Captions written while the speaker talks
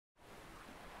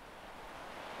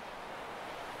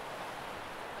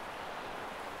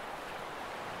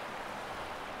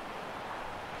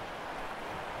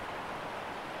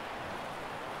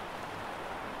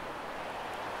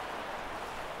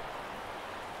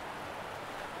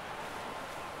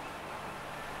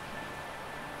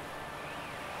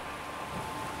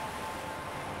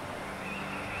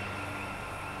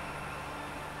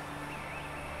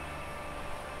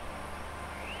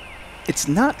It's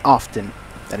not often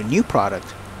that a new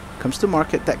product comes to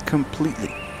market that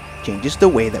completely changes the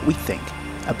way that we think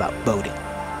about boating.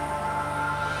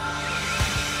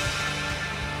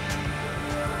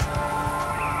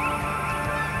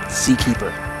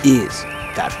 Seakeeper is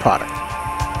that product.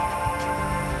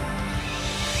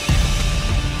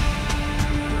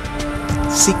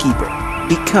 Seakeeper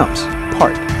becomes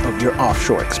part of your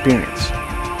offshore experience.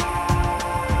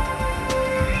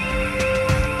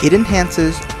 It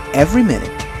enhances every minute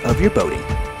of your boating,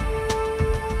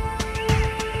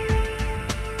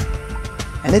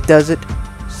 and it does it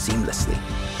seamlessly.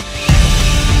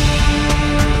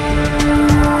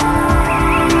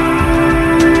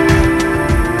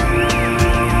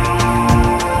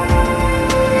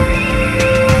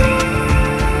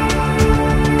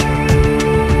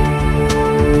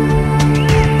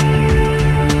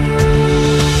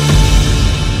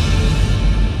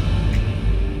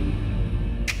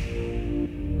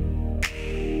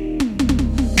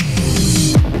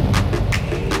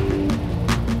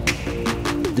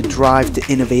 The drive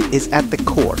to innovate is at the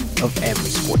core of every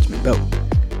sportsman boat.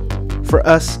 For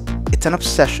us, it's an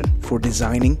obsession for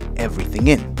designing everything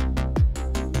in,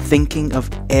 thinking of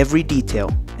every detail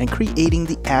and creating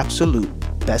the absolute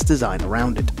best design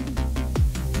around it.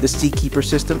 The Seakeeper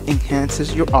system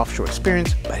enhances your offshore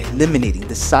experience by eliminating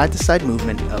the side-to-side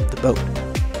movement of the boat.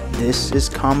 This is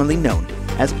commonly known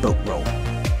as boat roll.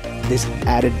 This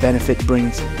added benefit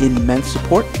brings immense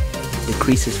support,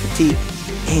 decreases fatigue,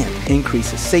 and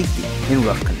increases safety in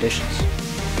rough conditions.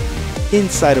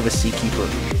 Inside of a Seakeeper,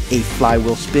 a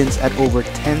flywheel spins at over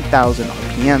 10,000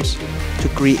 RPMs to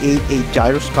create a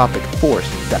gyroscopic force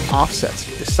that offsets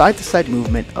the side-to-side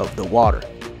movement of the water.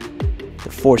 The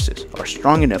forces are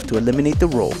strong enough to eliminate the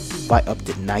roll by up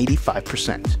to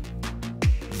 95%.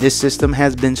 This system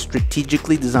has been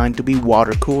strategically designed to be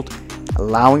water-cooled,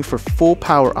 allowing for full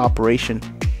power operation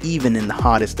even in the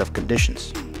hottest of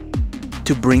conditions.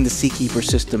 To bring the Seakeeper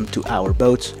system to our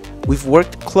boats, we've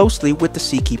worked closely with the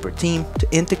Seakeeper team to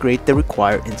integrate the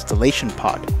required installation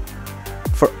pod.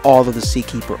 For all of the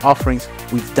Seakeeper offerings,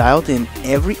 we've dialed in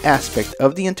every aspect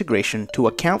of the integration to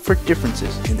account for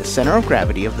differences in the center of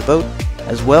gravity of the boat,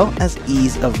 as well as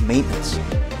ease of maintenance.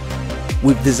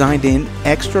 We've designed in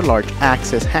extra large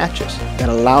access hatches that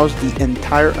allows the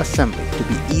entire assembly to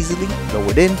be easily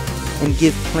lowered in and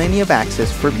give plenty of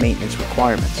access for maintenance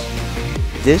requirements.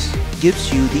 This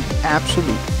gives you the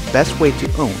absolute best way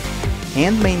to own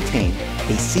and maintain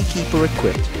a Seakeeper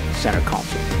equipped center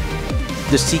console.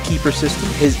 The Seakeeper system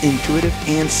is intuitive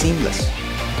and seamless.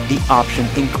 The option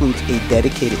includes a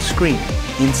dedicated screen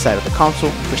inside of the console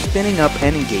for spinning up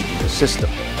and engaging the system.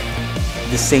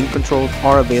 The same controls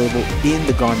are available in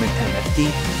the Garmin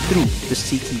MFD through the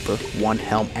Seakeeper One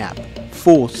Helm app.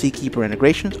 Full Seakeeper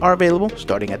integrations are available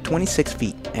starting at 26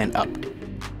 feet and up.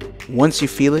 Once you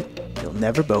feel it, you'll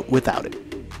never boat without it.